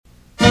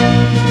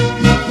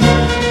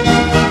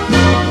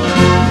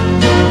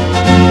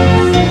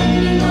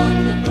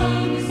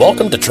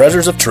to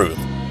Treasures of Truth,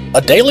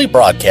 a daily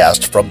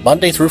broadcast from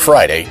Monday through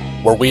Friday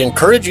where we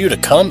encourage you to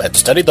come and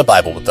study the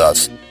Bible with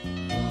us.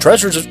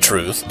 Treasures of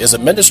Truth is a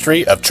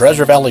ministry of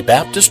Treasure Valley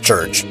Baptist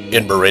Church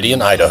in Meridian,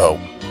 Idaho.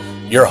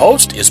 Your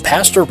host is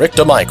Pastor Rick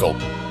DeMichael,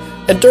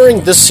 and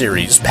during this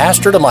series,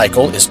 Pastor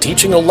DeMichael is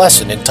teaching a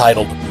lesson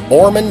entitled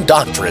Mormon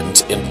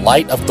Doctrines in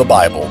Light of the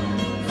Bible.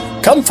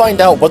 Come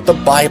find out what the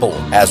Bible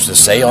has to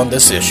say on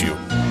this issue.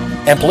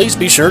 And please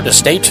be sure to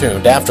stay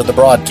tuned after the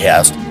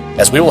broadcast,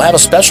 as we will have a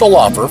special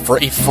offer for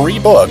a free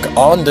book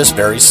on this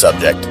very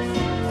subject.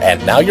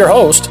 And now your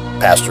host,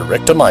 Pastor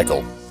Rick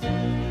DeMichael.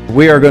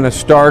 We are going to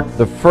start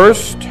the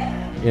first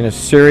in a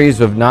series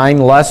of 9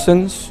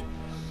 lessons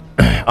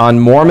on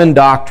Mormon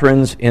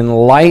doctrines in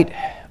light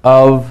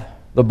of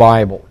the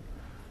Bible.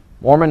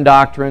 Mormon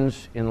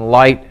doctrines in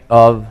light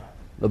of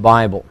the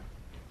Bible.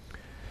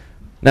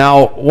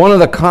 Now, one of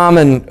the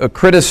common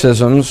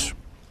criticisms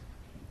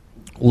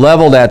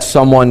leveled at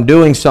someone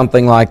doing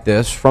something like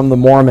this from the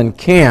Mormon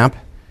camp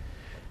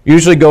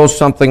usually goes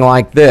something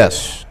like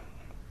this.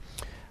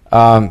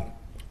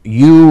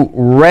 You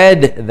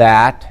read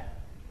that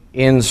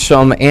in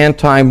some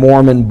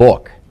anti-Mormon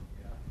book,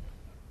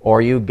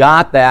 or you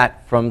got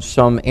that from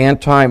some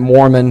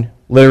anti-Mormon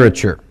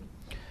literature.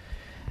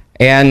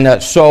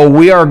 And so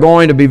we are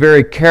going to be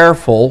very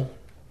careful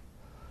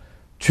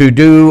to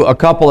do a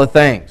couple of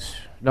things.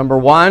 Number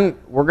one,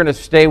 we're going to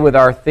stay with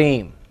our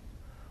theme,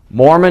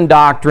 Mormon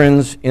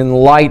doctrines in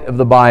light of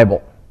the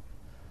Bible.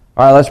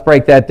 All right, let's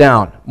break that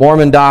down.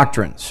 Mormon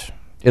doctrines.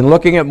 In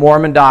looking at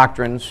Mormon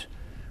doctrines,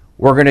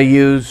 we're going to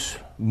use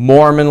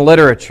Mormon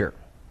literature.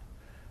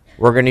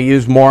 We're going to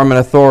use Mormon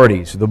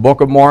authorities. The Book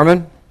of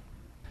Mormon,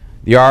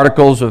 the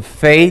Articles of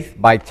Faith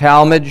by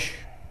Talmage,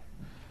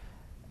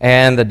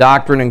 and the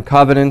Doctrine and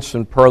Covenants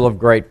and Pearl of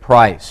Great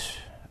Price.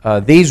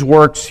 These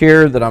works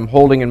here that I'm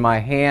holding in my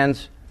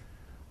hands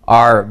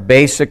are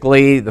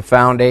basically the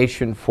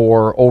foundation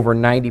for over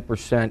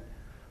 90%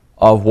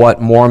 of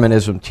what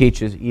Mormonism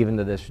teaches even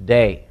to this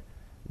day,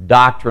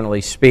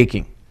 doctrinally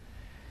speaking.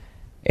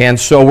 And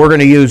so we're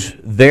going to use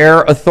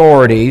their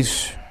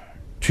authorities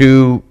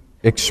to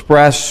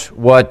express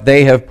what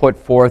they have put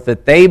forth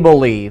that they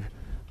believe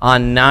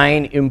on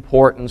 9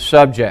 important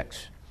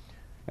subjects.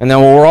 And then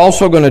what we're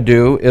also going to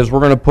do is we're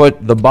going to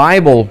put the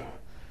Bible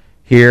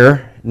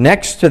here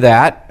next to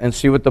that and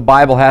see what the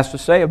Bible has to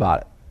say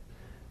about it.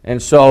 And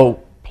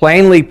so,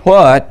 plainly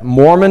put,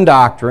 Mormon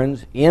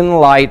doctrines in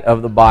light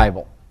of the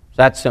Bible. It's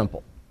that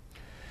simple.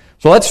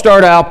 So let's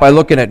start out by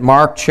looking at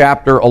Mark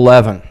chapter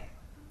 11.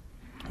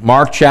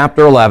 Mark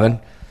chapter 11.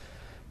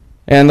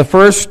 And the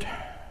first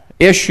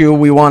issue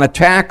we want to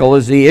tackle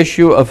is the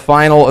issue of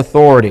final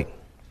authority.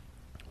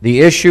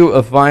 The issue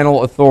of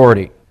final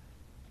authority.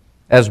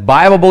 As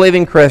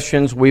Bible-believing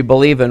Christians, we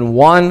believe in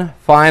one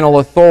final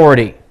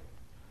authority,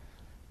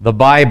 the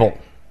Bible.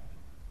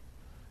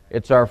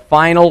 It's our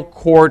final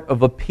court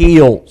of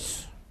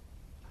appeals,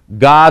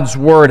 God's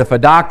Word. If a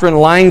doctrine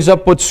lines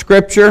up with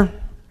Scripture,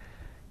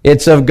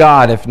 it's of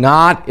God. If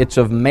not, it's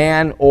of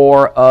man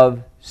or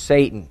of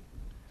Satan.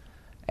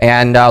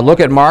 And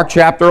look at Mark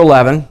chapter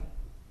 11.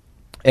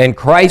 And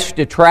Christ's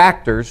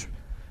detractors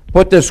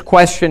put this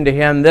question to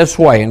him this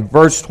way. In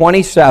verse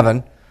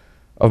 27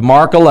 of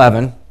Mark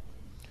 11,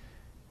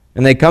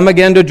 "And they come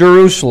again to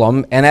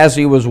Jerusalem, and as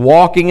he was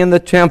walking in the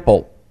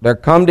temple, there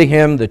come to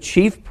him the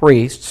chief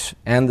priests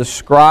and the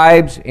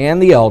scribes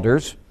and the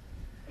elders,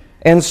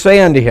 and say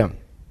unto him,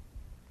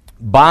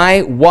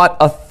 By what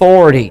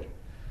authority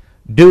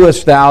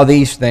doest thou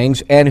these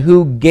things, and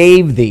who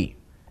gave thee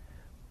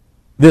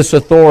this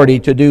authority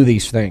to do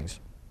these things?"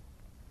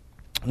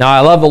 Now, I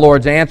love the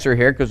Lord's answer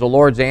here, because the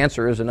Lord's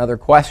answer is another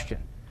question.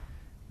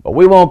 But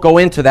we won't go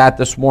into that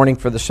this morning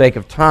for the sake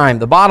of time.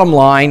 The bottom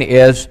line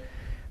is,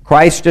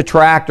 Christ's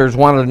detractors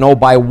wanted to know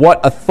by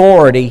what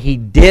authority he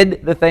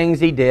did the things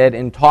he did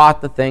and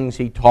taught the things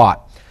he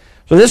taught.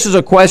 So this is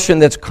a question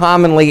that's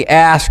commonly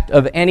asked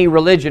of any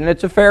religion, and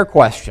it's a fair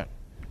question.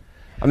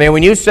 I mean,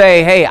 when you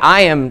say, hey,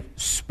 I am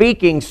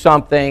speaking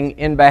something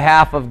in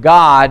behalf of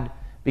God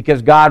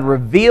because God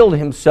revealed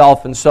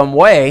himself in some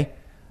way,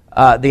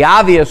 the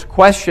obvious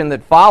question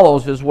that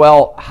follows is,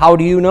 well, how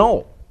do you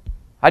know?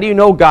 How do you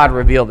know God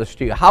revealed this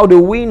to you? How do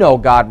we know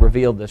God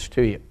revealed this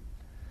to you?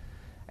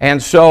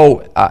 And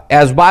so,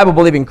 as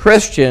Bible-believing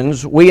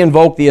Christians, we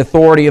invoke the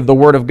authority of the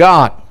Word of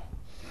God.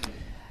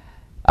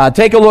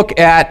 Take a look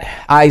at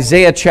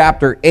Isaiah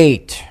chapter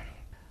 8.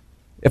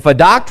 If a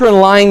doctrine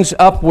lines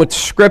up with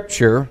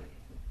Scripture,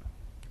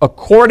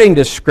 according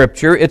to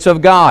Scripture, it's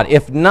of God.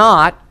 If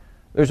not,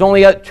 there's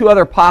only 2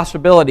 other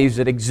possibilities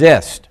that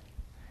exist.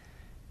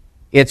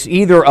 It's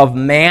either of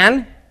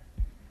man,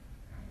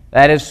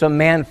 that is, some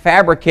man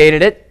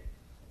fabricated it,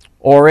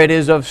 or it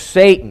is of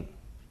Satan.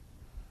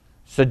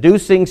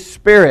 Seducing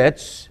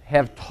spirits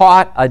have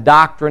taught a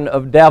doctrine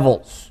of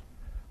devils,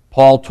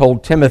 Paul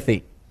told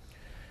Timothy.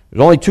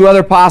 There's only 2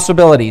 other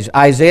possibilities.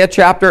 Isaiah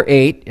chapter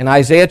 8, in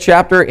Isaiah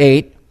chapter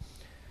 8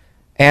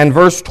 and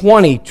verse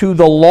 20, to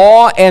the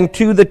law and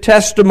to the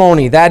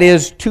testimony, that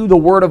is, to the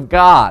Word of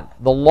God,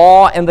 the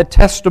law and the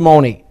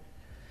testimony,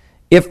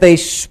 if they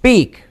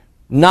speak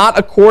not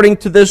according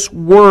to this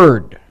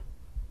word,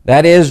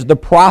 that is, the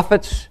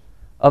prophets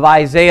of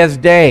Isaiah's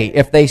day,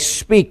 if they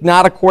speak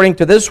not according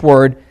to this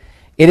word,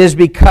 it is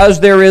because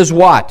there is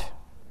what?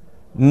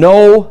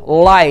 No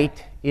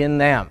light in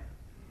them.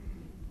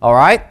 All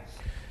right?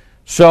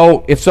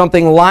 So if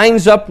something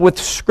lines up with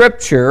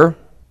Scripture,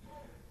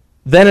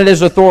 then it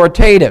is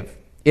authoritative.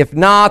 If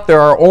not, there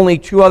are only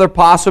two other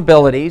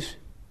possibilities,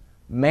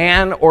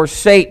 man or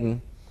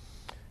Satan.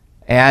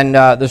 And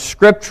the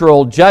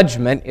scriptural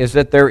judgment is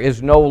that there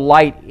is no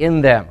light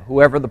in them,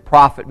 whoever the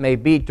prophet may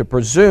be, to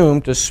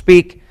presume to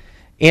speak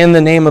in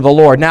the name of the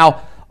Lord.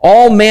 Now,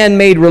 all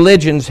man-made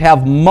religions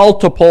have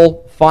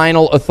multiple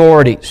final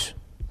authorities.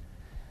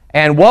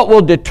 And what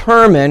will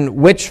determine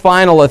which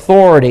final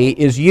authority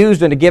is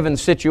used in a given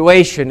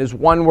situation is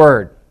one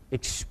word: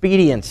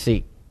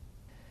 expediency.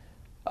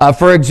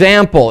 For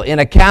example, in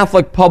a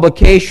Catholic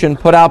publication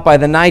put out by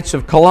the Knights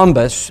of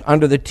Columbus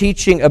under the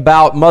teaching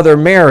about Mother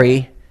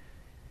Mary,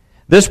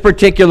 this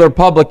particular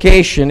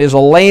publication is a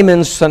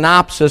layman's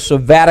synopsis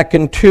of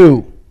Vatican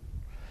II.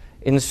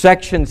 In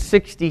section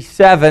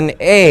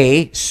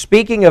 67a,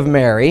 speaking of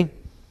Mary,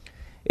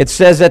 it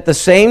says, at the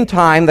same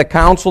time, the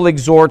Council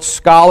exhorts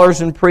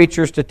scholars and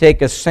preachers to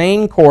take a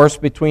sane course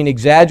between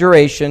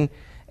exaggeration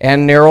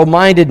and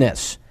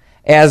narrow-mindedness.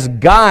 As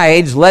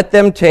guides, let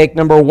them take,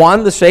 number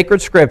 1, the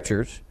sacred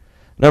scriptures,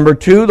 number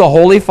 2, the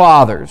Holy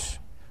Fathers,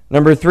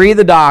 number 3,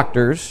 the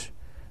doctors,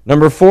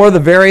 number 4, the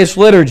various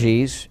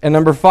liturgies, and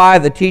number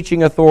 5, the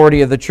teaching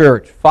authority of the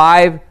church.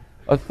 5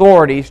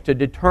 authorities to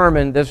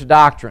determine this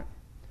doctrine.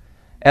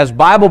 As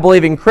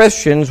Bible-believing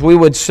Christians, we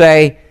would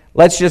say,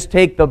 let's just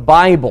take the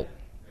Bible.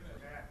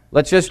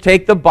 Let's just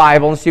take the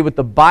Bible and see what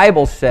the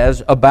Bible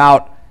says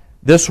about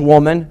this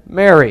woman,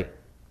 Mary,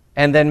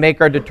 and then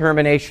make our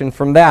determination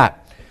from that.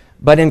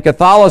 But in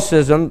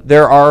Catholicism,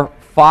 there are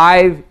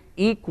 5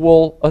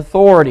 equal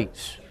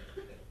authorities.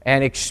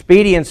 And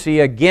expediency,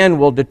 again,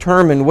 will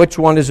determine which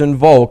one is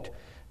invoked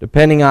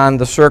depending on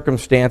the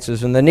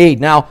circumstances and the need.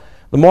 Now,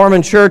 the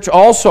Mormon Church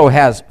also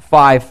has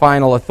 5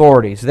 final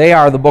authorities. They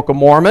are the Book of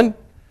Mormon,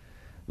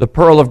 the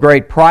Pearl of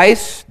Great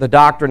Price, the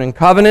Doctrine and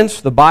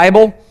Covenants, the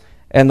Bible,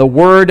 and the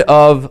Word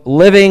of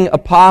living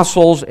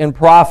apostles and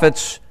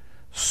prophets,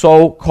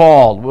 so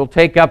called. We'll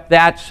take up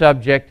that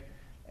subject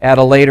at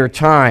a later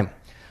time.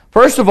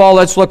 First of all,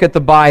 let's look at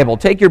the Bible.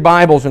 Take your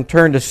Bibles and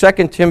turn to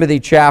 2 Timothy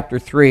chapter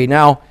 3.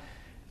 Now,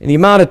 in the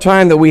amount of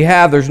time that we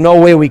have, there's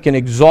no way we can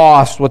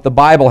exhaust what the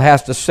Bible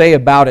has to say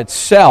about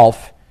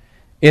itself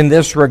in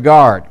this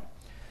regard.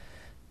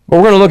 But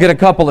we're going to look at a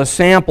couple of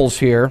samples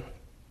here.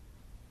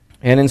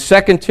 And in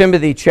 2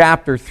 Timothy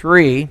chapter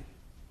 3,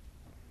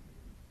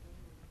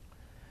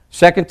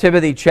 2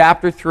 Timothy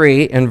chapter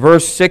 3 and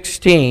verse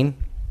 16,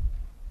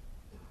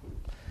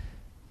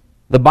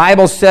 the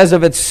Bible says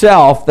of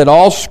itself that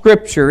all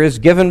Scripture is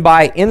given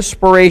by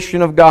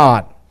inspiration of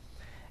God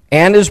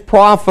and is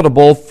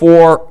profitable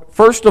for,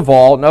 first of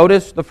all,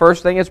 notice the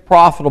first thing it's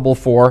profitable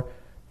for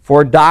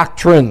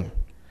doctrine.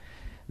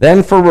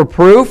 Then for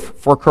reproof,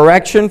 for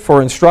correction,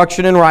 for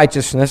instruction in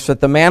righteousness, that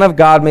the man of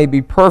God may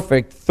be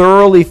perfect,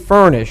 thoroughly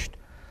furnished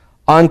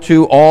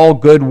unto all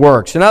good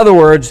works. In other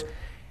words,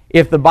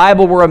 if the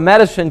Bible were a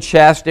medicine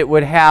chest, it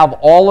would have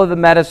all of the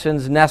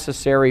medicines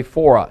necessary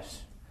for us.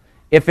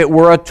 If it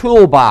were a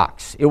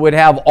toolbox, it would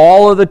have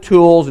all of the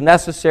tools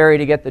necessary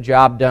to get the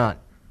job done.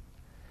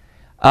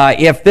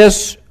 If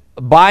this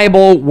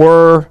Bible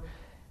were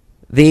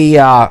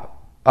the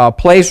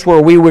place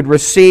where we would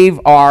receive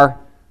our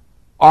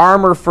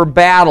armor for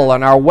battle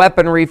and our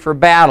weaponry for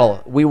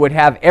battle, we would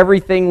have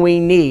everything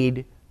we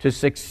need to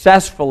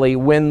successfully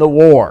win the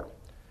war.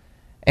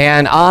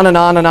 And on and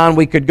on and on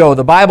we could go.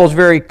 The Bible is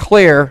very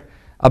clear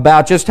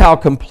about just how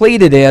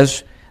complete it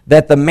is,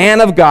 that the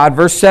man of God,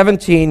 verse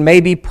 17, may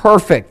be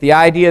perfect. The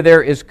idea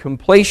there is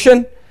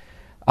completion,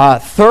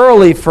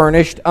 thoroughly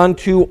furnished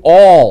unto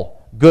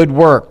all good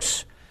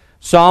works.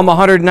 Psalm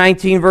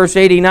 119, verse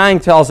 89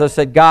 tells us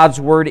that God's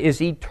Word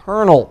is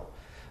eternal.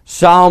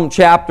 Psalm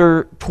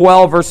chapter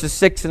 12, verses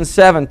 6 and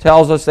 7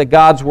 tells us that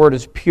God's Word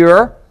is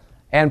pure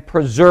and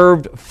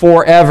preserved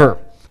forever.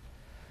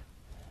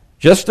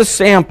 Just a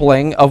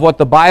sampling of what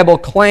the Bible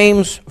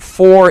claims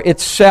for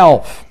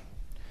itself.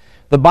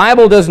 The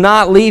Bible does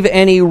not leave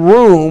any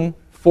room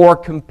for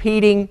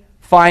competing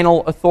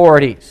final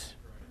authorities.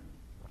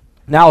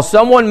 Now,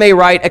 someone may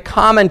write a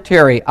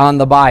commentary on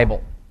the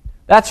Bible.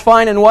 That's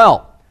fine and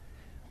well.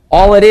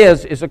 All it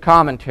is a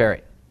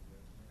commentary.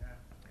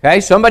 Okay?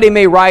 Somebody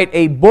may write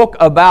a book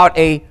about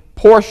a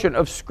portion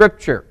of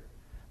Scripture.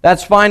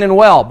 That's fine and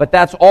well, but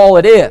that's all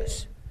it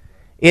is.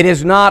 It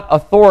is not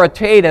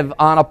authoritative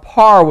on a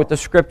par with the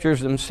Scriptures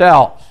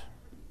themselves.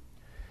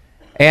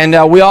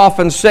 And we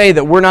often say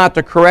that we're not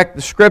to correct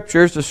the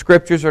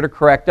Scriptures are to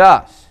correct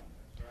us.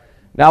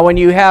 Now, when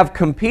you have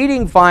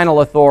competing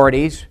final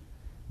authorities,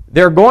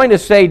 they're going to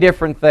say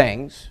different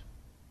things.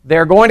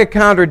 They're going to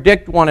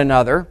contradict one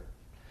another,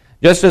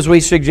 just as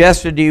we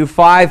suggested to you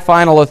 5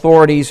 final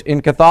authorities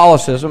in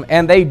Catholicism,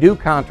 and they do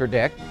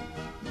contradict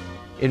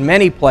in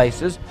many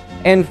places.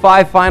 and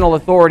 5 final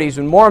authorities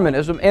in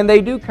Mormonism, and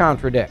they do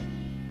contradict.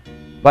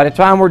 By the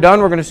time we're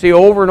done, we're going to see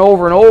over and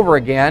over and over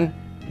again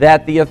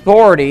that the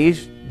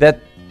authorities that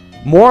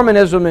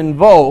Mormonism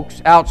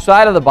invokes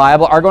outside of the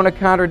Bible are going to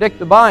contradict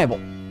the Bible.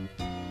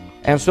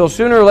 And so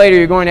sooner or later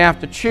you're going to have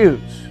to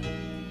choose.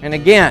 And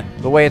again,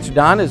 the way it's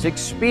done is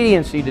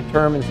expediency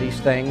determines these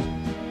things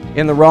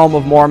in the realm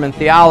of Mormon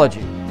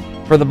theology.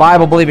 For the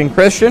Bible-believing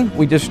Christian,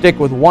 we just stick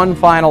with one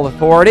final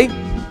authority,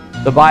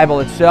 the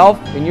Bible itself,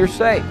 and you're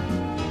safe.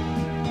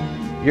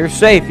 You're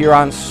safe. You're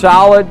on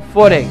solid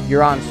footing.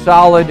 You're on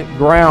solid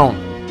ground.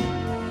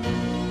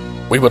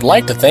 We would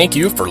like to thank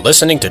you for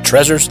listening to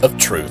Treasures of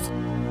Truth.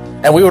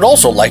 And we would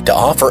also like to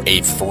offer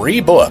a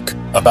free book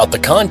about the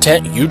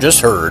content you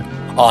just heard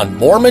on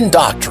Mormon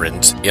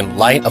doctrines in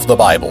light of the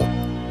Bible.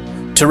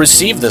 To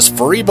receive this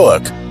free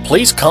book,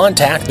 please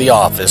contact the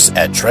office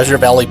at Treasure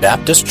Valley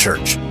Baptist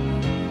Church.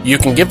 You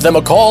can give them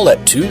a call at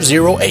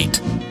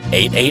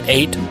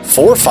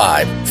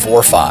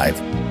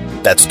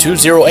 208-888-4545. That's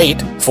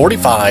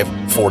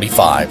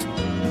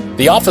 208-4545.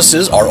 The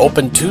offices are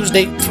open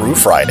Tuesday through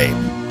Friday.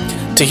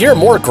 To hear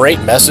more great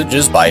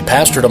messages by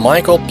Pastor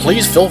DeMichael,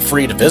 please feel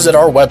free to visit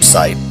our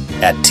website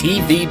at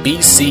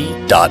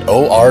tvbc.org.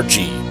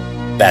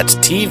 That's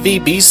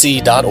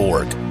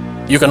tvbc.org.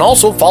 You can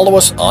also follow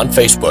us on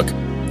Facebook.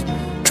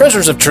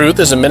 Treasures of Truth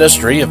is a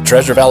ministry of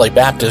Treasure Valley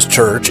Baptist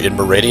Church in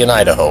Meridian,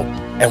 Idaho,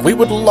 and we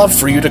would love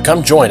for you to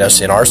come join us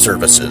in our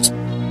services.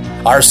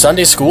 Our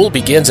Sunday school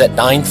begins at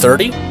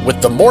 9:30 with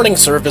the morning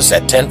service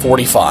at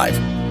 10:45.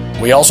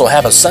 We also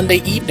have a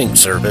Sunday evening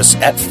service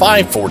at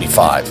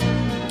 5:45.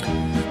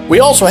 We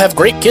also have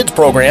great kids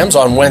programs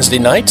on Wednesday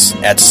nights.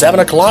 At 7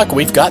 o'clock,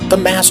 we've got the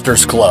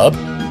Masters Club,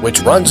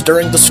 which runs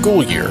during the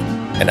school year.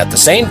 And at the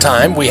same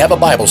time, we have a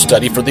Bible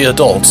study for the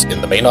adults in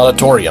the main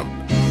auditorium.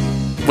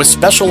 With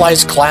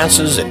specialized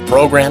classes and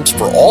programs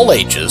for all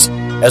ages,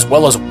 as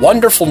well as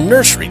wonderful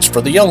nurseries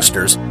for the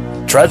youngsters,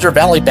 Treasure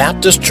Valley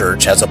Baptist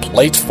Church has a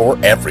place for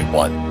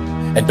everyone.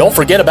 And don't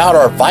forget about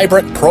our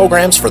vibrant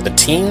programs for the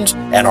teens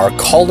and our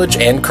college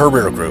and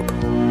career group.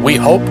 We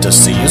hope to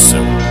see you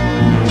soon.